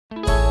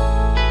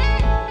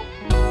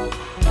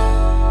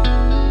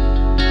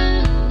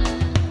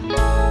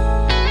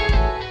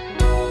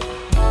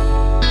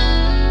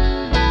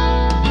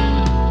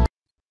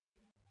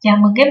Chào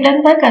mừng các đến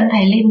với kênh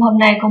thầy Liêm. Hôm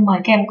nay cô mời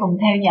các em cùng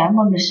theo dõi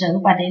môn lịch sử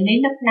và địa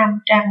lý lớp 5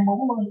 trang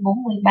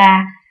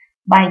 40-43,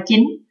 bài 9,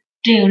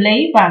 Triều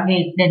Lý và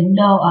Việc Định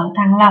đô ở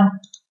Thăng Long.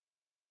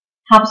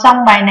 Học xong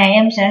bài này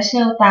em sẽ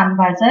sưu tầm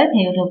và giới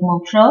thiệu được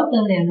một số tư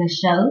liệu lịch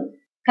sử,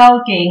 câu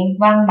chuyện,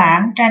 văn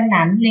bản, tranh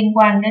ảnh liên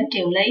quan đến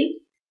Triều Lý.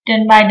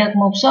 Trình bày được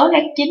một số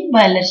nét chính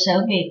về lịch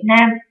sử Việt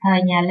Nam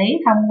thời nhà Lý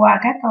thông qua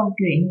các câu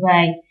chuyện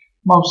về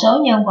một số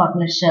nhân vật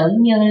lịch sử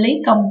như Lý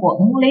Công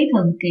Uẩn, Lý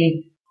Thường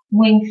Kiệt,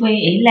 Nguyên Phi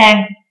ỷ Lan,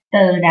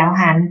 Từ Đạo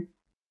Hạnh.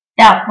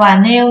 Đọc và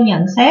nêu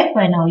nhận xét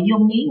về nội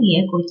dung ý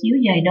nghĩa của chiếu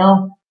dời đô.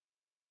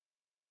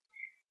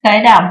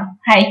 Khởi động,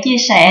 hãy chia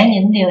sẻ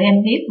những điều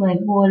em biết về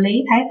vua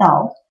Lý Thái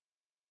Tổ.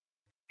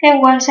 Các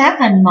em quan sát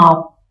hình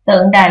 1,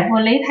 tượng đài vua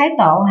Lý Thái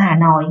Tổ Hà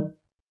Nội.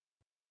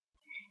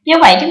 Như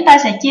vậy chúng ta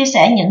sẽ chia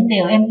sẻ những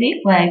điều em biết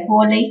về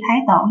vua Lý Thái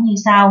Tổ như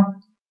sau.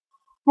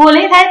 Vua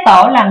Lý Thái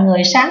Tổ là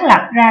người sáng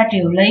lập ra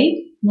Triều Lý,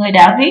 người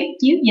đã viết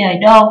chiếu dời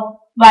đô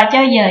và cho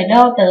dời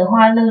đô từ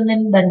Hoa Lư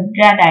Ninh Bình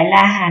ra Đại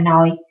La Hà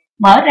Nội,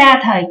 mở ra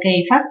thời kỳ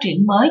phát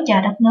triển mới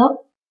cho đất nước.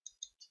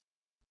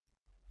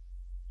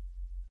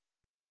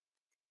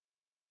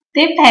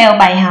 Tiếp theo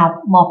bài học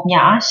một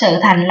nhỏ sự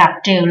thành lập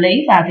Triều Lý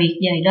và việc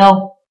dời đô.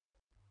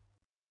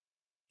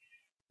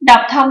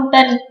 Đọc thông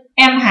tin,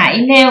 em hãy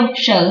nêu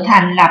sự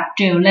thành lập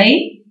Triều Lý.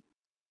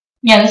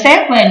 Nhận xét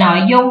về nội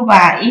dung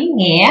và ý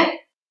nghĩa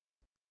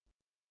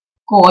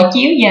của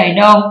chiếu dời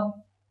đô.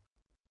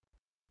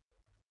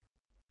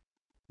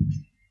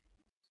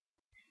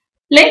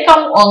 Lý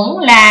Công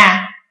Uẩn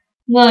là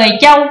người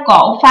Châu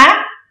cổ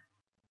Pháp,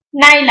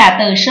 nay là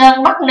Từ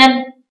Sơn Bắc Ninh.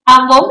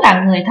 Ông vốn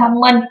là người thông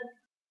minh,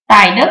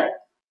 tài đức.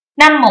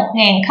 Năm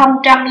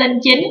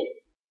 1009,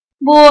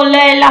 vua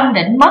Lê Long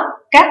Đỉnh mất,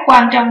 các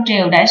quan trong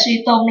triều đã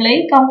suy tôn Lý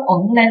Công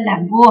Uẩn lên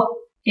làm vua,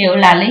 hiệu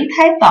là Lý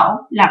Thái Tổ,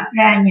 lập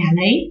ra nhà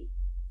Lý.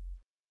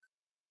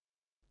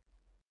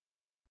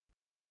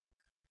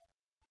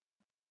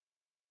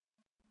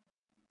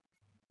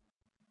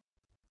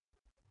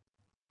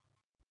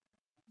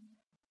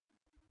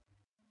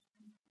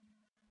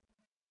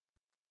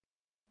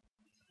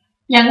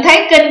 Nhận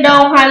thấy kinh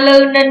đô Hoa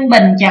Lư Ninh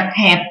Bình chật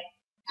hẹp,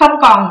 không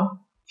còn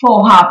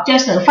phù hợp cho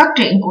sự phát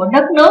triển của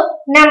đất nước,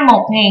 năm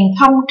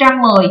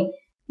 1010,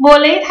 vua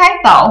Lý Thái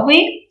Tổ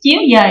viết chiếu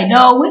dời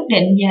đô, quyết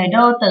định dời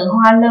đô từ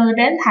Hoa Lư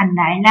đến thành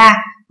Đại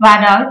La và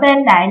đổi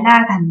tên Đại La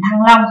thành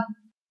Thăng Long.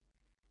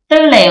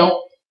 Tư liệu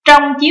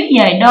trong chiếu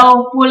dời đô,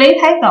 vua Lý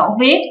Thái Tổ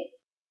viết: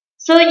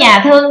 xưa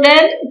nhà Thương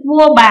đến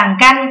vua Bàn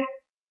Canh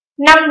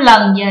 5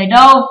 lần dời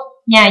đô,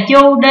 nhà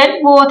Chu đến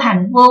vua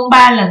Thành Vương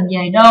 3 lần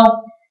dời đô.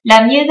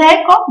 Làm như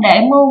thế cốt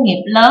để mưu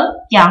nghiệp lớn,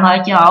 chọn ở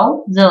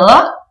chỗ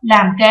giữa,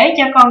 làm kế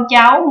cho con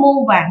cháu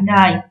muôn vạn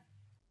đời.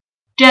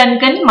 Trên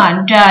kính mệnh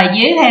trời,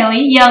 dưới theo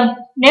ý dân,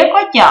 nếu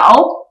có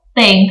chỗ,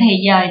 tiền thì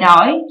dời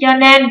đổi, cho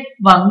nên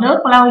vận nước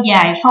lâu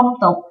dài phong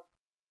tục,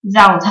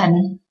 giàu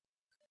thịnh.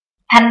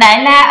 Thành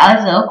Đại La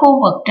ở giữa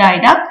khu vực trời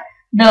đất,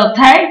 được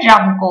thế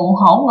rồng cuộn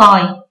hổ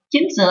ngồi,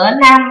 chính giữa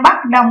Nam Bắc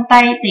Đông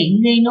Tây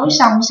tiện nghi núi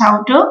sông sau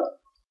trước.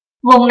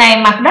 Vùng này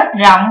mặt đất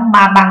rộng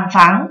mà bằng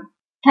phẳng,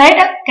 thế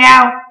đất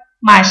cao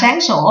mà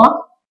sáng sủa,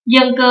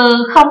 dân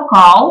cư không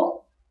khổ,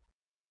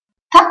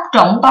 thấp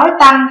trũng tối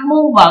tăm,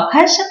 muôn vật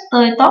hết sức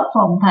tươi tốt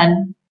phồn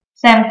thịnh.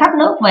 Xem khắp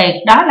nước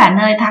Việt, đó là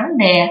nơi thắng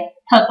địa,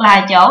 thật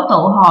là chỗ tụ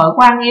hội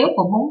quan yếu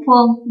của bốn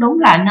phương, đúng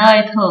là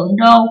nơi thượng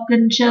đô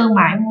kinh sư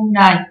mãi muôn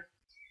đời.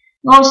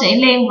 Ngô Sĩ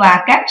Liên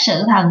và các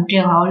sử thần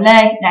triều Hậu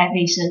Lê, Đại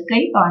Việt Sử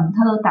Ký toàn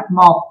thư tập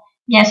 1,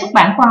 Nhà xuất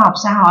bản Khoa học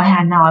Xã hội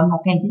Hà Nội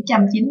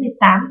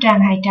 1998, trang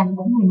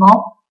 241.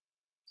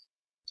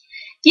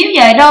 Chiếu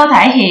dời đô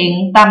thể hiện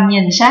tầm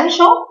nhìn sáng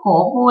suốt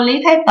của vua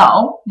Lý Thái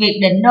Tổ. Việc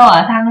định đô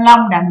ở Thăng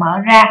Long đã mở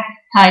ra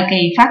thời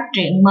kỳ phát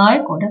triển mới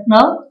của đất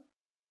nước.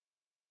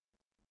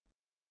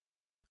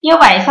 Như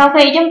vậy sau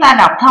khi chúng ta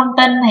đọc thông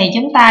tin thì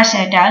chúng ta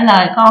sẽ trả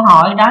lời câu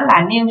hỏi, đó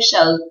là nêu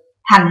sự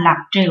thành lập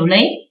Triều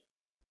Lý.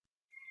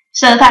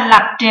 Sự thành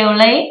lập Triều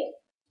Lý.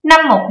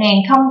 Năm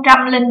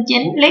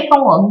 1009, Lý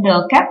Công Uẩn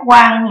được các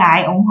quan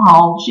lại ủng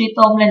hộ, suy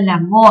tôn lên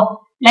làm vua,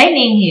 lấy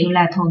niên hiệu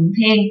là Thuận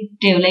Thiên.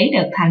 Triều Lý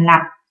được thành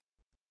lập.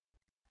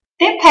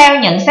 Tiếp theo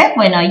nhận xét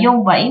về nội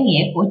dung và ý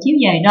nghĩa của chiếu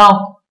dời đô.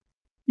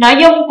 Nội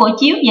dung của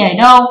chiếu dời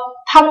đô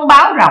thông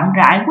báo rộng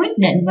rãi quyết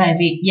định về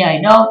việc dời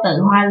đô từ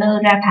Hoa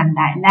Lư ra thành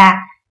Đại La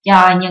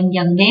cho nhân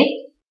dân biết.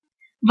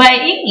 Về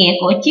ý nghĩa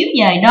của chiếu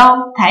dời đô,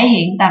 thể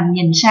hiện tầm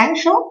nhìn sáng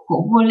suốt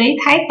của vua Lý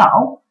Thái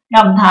Tổ,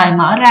 đồng thời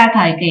mở ra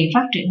thời kỳ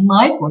phát triển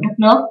mới của đất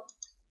nước.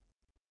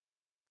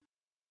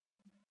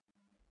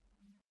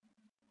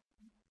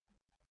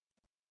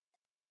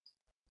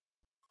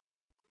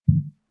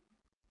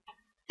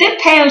 Tiếp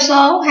theo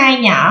số 2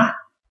 nhỏ,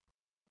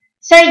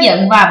 xây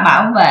dựng và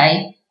bảo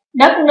vệ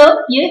đất nước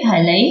dưới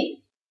thời Lý.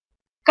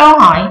 Câu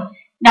hỏi,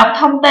 đọc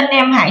thông tin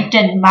em hãy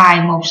trình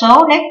bày một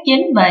số nét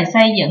chính về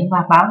xây dựng và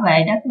bảo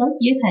vệ đất nước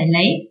dưới thời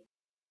Lý.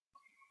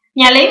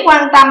 Nhà Lý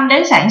quan tâm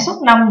đến sản xuất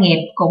nông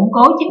nghiệp, củng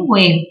cố chính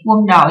quyền,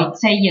 quân đội,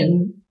 xây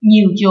dựng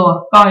nhiều chùa,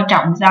 coi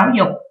trọng giáo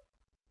dục.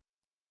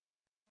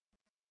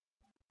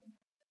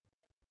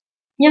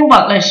 Nhân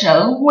vật lịch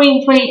sử Nguyên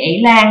Phi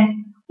ỷ Lan.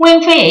 Nguyên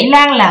phi ỷ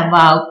Lan là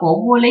vợ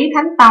của vua Lý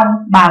Thánh Tông,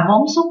 bà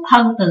vốn xuất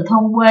thân từ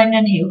thôn quê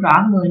nên hiểu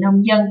rõ người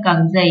nông dân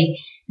cần gì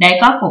để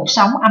có cuộc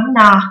sống ấm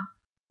no.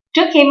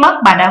 Trước khi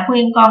mất, bà đã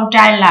khuyên con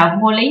trai là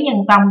vua Lý Nhân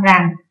Tông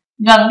rằng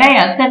gần đây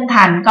ở kinh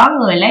thành có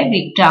người lấy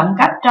việc trộm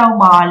cắp trâu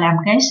bò làm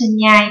kế sinh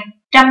nhai,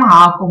 trăm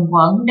họ cùng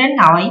quẫn đến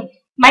nỗi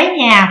mấy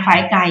nhà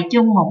phải cài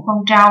chung một con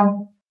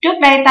trâu. Trước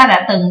đây ta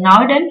đã từng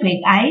nói đến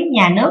việc ấy,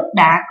 nhà nước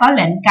đã có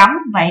lệnh cấm,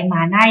 vậy mà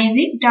nay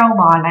giết trâu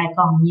bò lại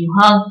còn nhiều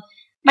hơn.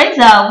 Bấy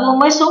giờ vua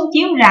mới xuống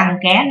chiếu rằng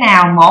kẻ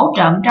nào mổ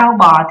trộm trâu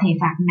bò thì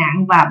phạt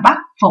nặng và bắt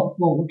phục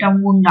vụ trong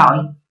quân đội.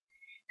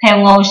 Theo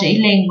Ngô Sĩ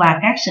Liên và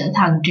các sử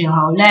thần triều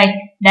Hậu Lê,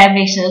 Đại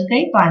Việt Sử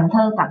Ký Toàn Thư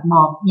tập 1,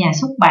 Nhà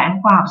xuất bản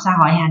Khoa học Xã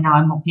hội Hà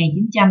Nội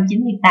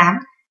 1998,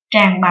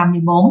 trang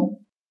 34.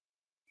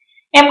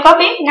 Em có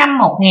biết năm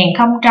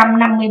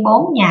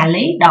 1054 nhà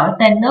Lý đổi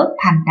tên nước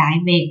thành Đại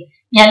Việt,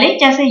 nhà Lý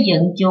cho xây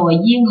dựng chùa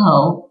Diên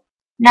Hữu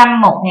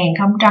năm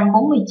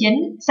 1049,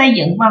 xây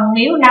dựng văn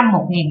miếu năm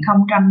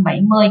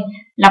 1070,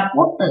 lập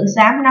quốc tử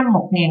giám năm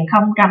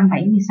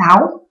 1076.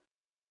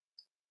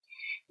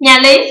 Nhà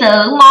Lý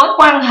giữ mối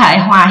quan hệ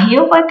hòa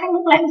hiếu với các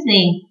nước láng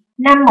giềng.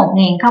 Năm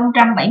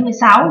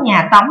 1076,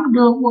 nhà Tống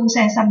đưa quân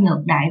sang xâm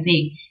lược Đại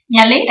Việt.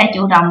 Nhà Lý đã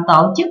chủ động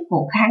tổ chức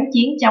cuộc kháng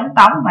chiến chống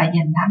Tống và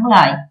giành thắng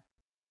lợi.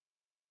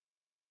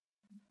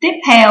 Tiếp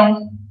theo,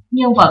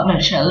 nhân vật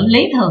lịch sử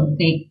Lý Thường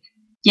Kiệt,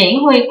 chỉ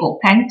huy cuộc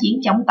kháng chiến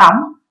chống Tống.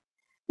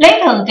 Lý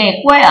Thường Kiệt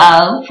quê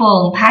ở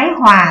phường Thái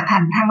Hòa,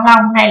 thành Thăng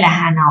Long, nay là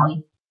Hà Nội.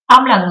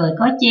 Ông là người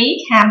có chí,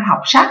 ham học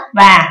sách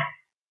và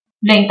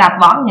luyện tập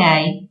võ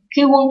nghệ.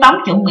 Khi quân Tống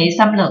chuẩn bị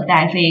xâm lược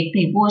Đại Việt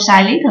thì vua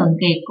sai Lý Thường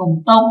Kiệt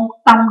cùng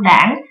Tông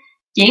Đảng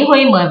chỉ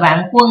huy 10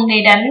 vạn quân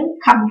đi đánh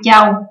Khâm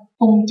Châu,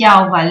 Ung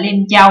Châu và Liêm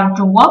Châu,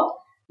 Trung Quốc,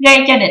 gây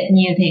cho địch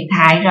nhiều thiệt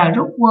hại rồi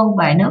rút quân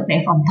về nước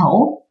để phòng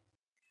thủ.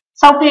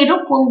 Sau khi rút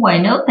quân về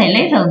nước thì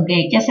Lý Thường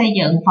Kiệt cho xây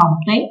dựng phòng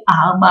tuyến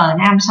ở bờ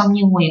nam sông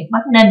Như Nguyệt,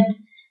 Bắc Ninh.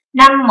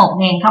 Năm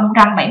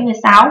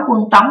 1076,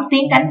 quân Tống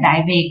tiến đánh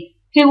Đại Việt.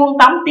 Khi quân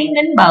Tống tiến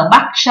đến bờ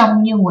bắc sông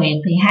Như Nguyệt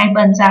thì hai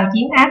bên giao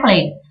chiến ác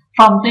liệt,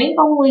 phòng tuyến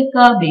có nguy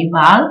cơ bị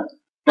vỡ.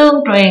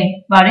 Tương truyền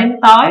vào đêm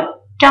tối,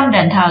 trong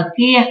đền thờ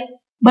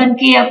bên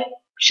kia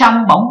sông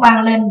bỗng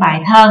vang lên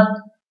bài thơ: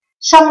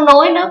 sông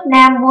núi nước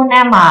Nam vua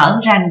Nam ở,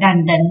 rành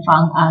rành định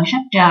phận ở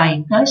sắc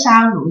trời, cớ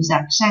sao lụi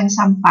giặc sang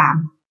xâm phạm,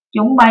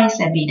 chúng bay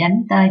sẽ bị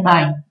đánh tơi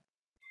bời.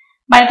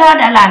 Bài thơ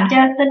đã làm cho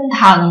tinh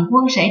thần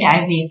quân sĩ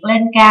Đại Việt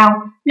lên cao.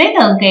 Lý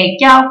Thường Kiệt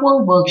cho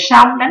quân vượt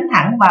sông đánh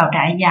thẳng vào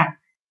trại giặc.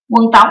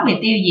 Quân Tống bị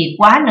tiêu diệt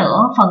quá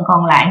nửa, phần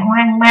còn lại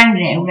hoang mang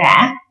rệu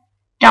rã.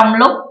 Trong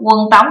lúc quân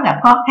Tống gặp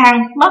khó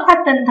khăn, mất hết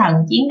tinh thần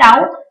chiến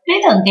đấu,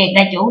 Lý Thường Kiệt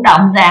đã chủ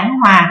động giảng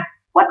hòa,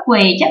 Quách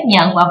Quỳ chấp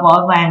nhận và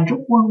vội vàng rút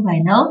quân về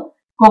nước.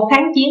 Cuộc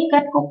kháng chiến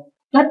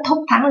kết thúc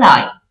thắng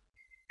lợi.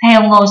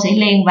 Theo Ngô Sĩ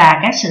Liên và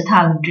các sử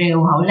thần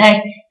triều Hậu Lê,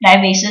 Đại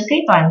Việt Sử Ký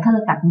Toàn Thư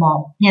tập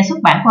 1, Nhà xuất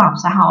bản Khoa học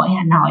Xã hội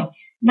Hà Nội,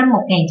 năm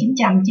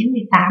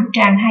 1998,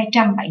 trang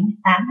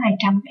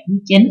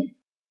 278-279.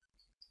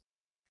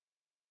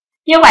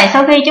 Như vậy,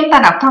 sau khi chúng ta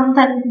đọc thông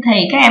tin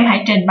thì các em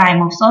hãy trình bày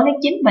một số nét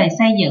chính về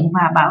xây dựng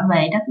và bảo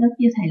vệ đất nước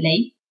dưới thời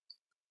Lý.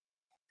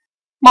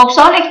 Một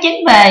số nét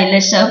chính về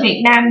lịch sử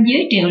Việt Nam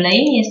dưới triều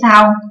Lý như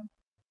sau.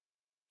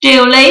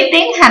 Triều Lý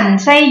tiến hành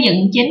xây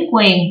dựng chính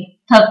quyền,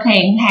 thực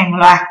hiện hàng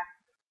loạt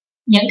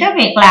những cái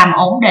việc làm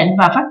ổn định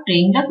và phát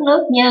triển đất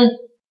nước như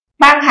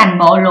ban hành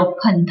bộ luật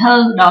hình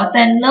thư, đổi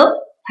tên nước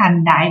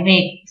thành Đại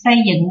Việt, xây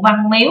dựng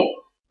văn miếu,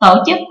 tổ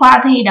chức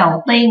khoa thi đầu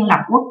tiên, lập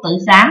quốc tử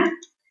giám,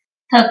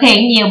 thực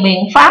hiện nhiều biện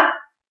pháp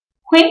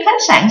khuyến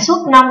khích sản xuất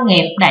nông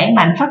nghiệp, đẩy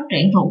mạnh phát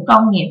triển thủ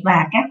công nghiệp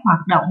và các hoạt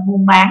động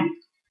buôn bán,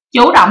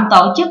 chủ động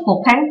tổ chức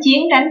cuộc kháng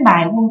chiến đánh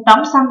bại quân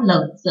Tống xâm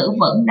lược, giữ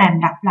vững nền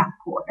độc lập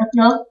của đất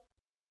nước.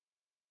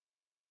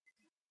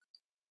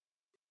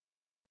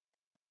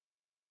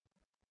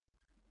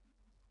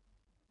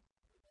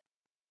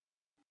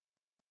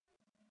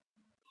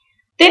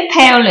 Tiếp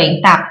theo luyện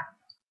tập.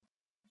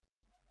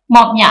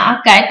 Một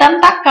nhỏ kể tóm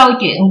tắt câu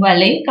chuyện về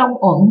Lý Công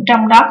Uẩn,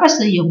 trong đó có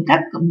sử dụng các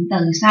cụm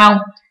từ sau.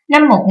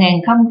 Năm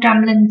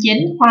 1009,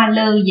 Hoa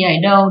Lư dời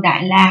đô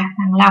Đại La,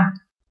 Thăng Long.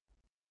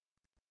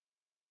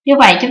 Như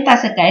vậy chúng ta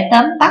sẽ kể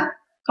tóm tắt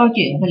câu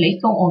chuyện về Lý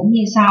Công Uẩn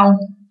như sau.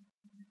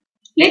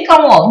 Lý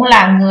Công Uẩn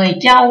là người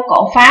Châu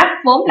cổ Pháp,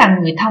 vốn là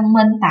người thông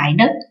minh tài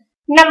đức.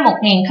 Năm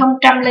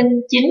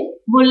 1009,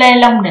 vua Lê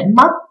Long Định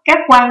mất, các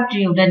quan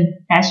triều đình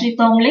đã suy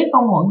tôn Lý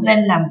Công Uẩn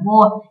lên làm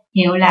vua,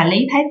 hiệu là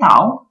Lý Thái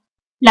Tổ,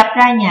 lập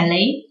ra nhà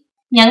Lý.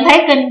 Nhận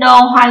thấy kinh đô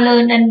Hoa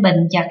Lư Ninh Bình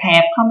chật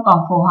hẹp, không còn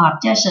phù hợp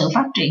cho sự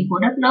phát triển của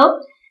đất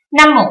nước.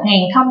 Năm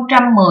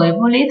 1010,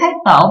 vua Lý Thái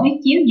Tổ viết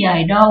chiếu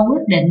dời đô,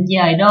 quyết định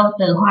dời đô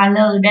từ Hoa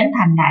Lư đến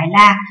thành Đại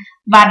La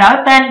và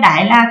đổi tên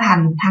Đại La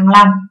thành Thăng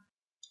Long.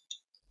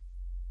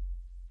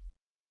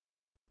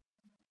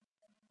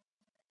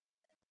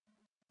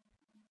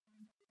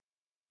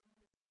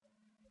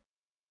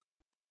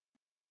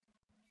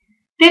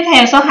 Tiếp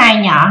theo số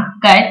 2 nhỏ,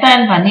 kể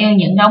tên và nêu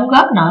những đóng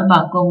góp nổi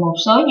bật của một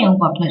số nhân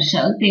vật lịch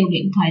sử tiêu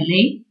biểu thời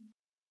Lý.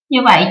 Như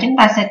vậy chúng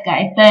ta sẽ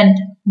kể tên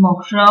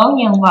một số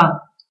nhân vật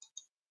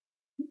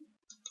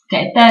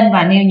kể tên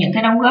và nêu những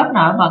cái đóng góp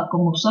nổi bật của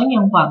một số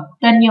nhân vật.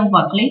 Tên nhân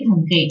vật: Lý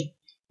Thường Kiệt.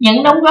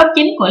 Những đóng góp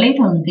chính của Lý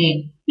Thường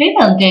Kiệt. Lý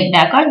Thường Kiệt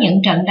đã có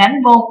những trận đánh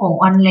vô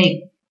cùng oanh liệt.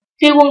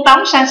 Khi quân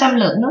Tống sang xâm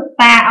lược nước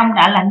ta, ông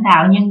đã lãnh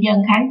đạo nhân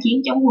dân kháng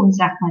chiến chống quân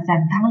giặc và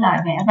giành thắng lợi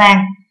vẻ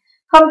vang.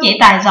 Không chỉ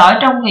tài giỏi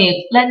trong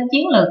việc lên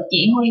chiến lược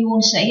chỉ huy quân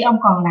sĩ, ông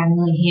còn là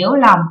người hiểu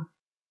lòng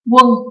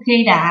quân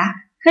khi đã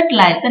khích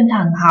lệ tinh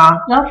thần họ,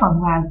 góp phần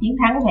vào chiến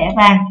thắng vẻ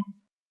vang.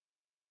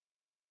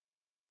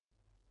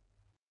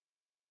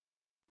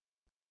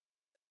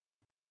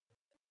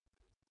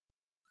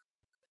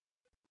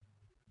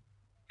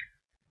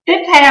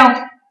 Tiếp theo,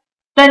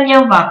 tên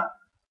nhân vật: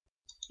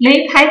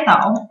 Lý Thái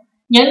Tổ.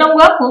 Những đóng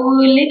góp của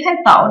vua Lý Thái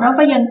Tổ đối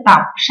với dân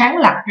tộc: sáng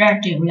lập ra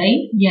Triều Lý,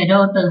 dời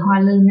đô từ Hoa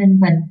Lư Ninh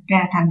Bình ra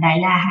thành Đại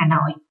La Hà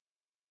Nội.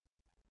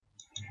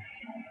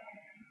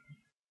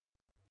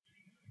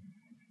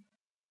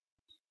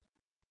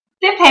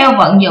 Tiếp theo,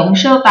 vận dụng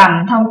sưu tầm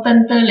thông tin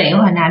tư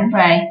liệu hình ảnh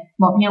về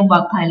một nhân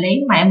vật thời Lý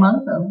mà em ấn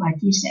tượng và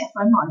chia sẻ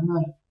với mọi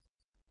người.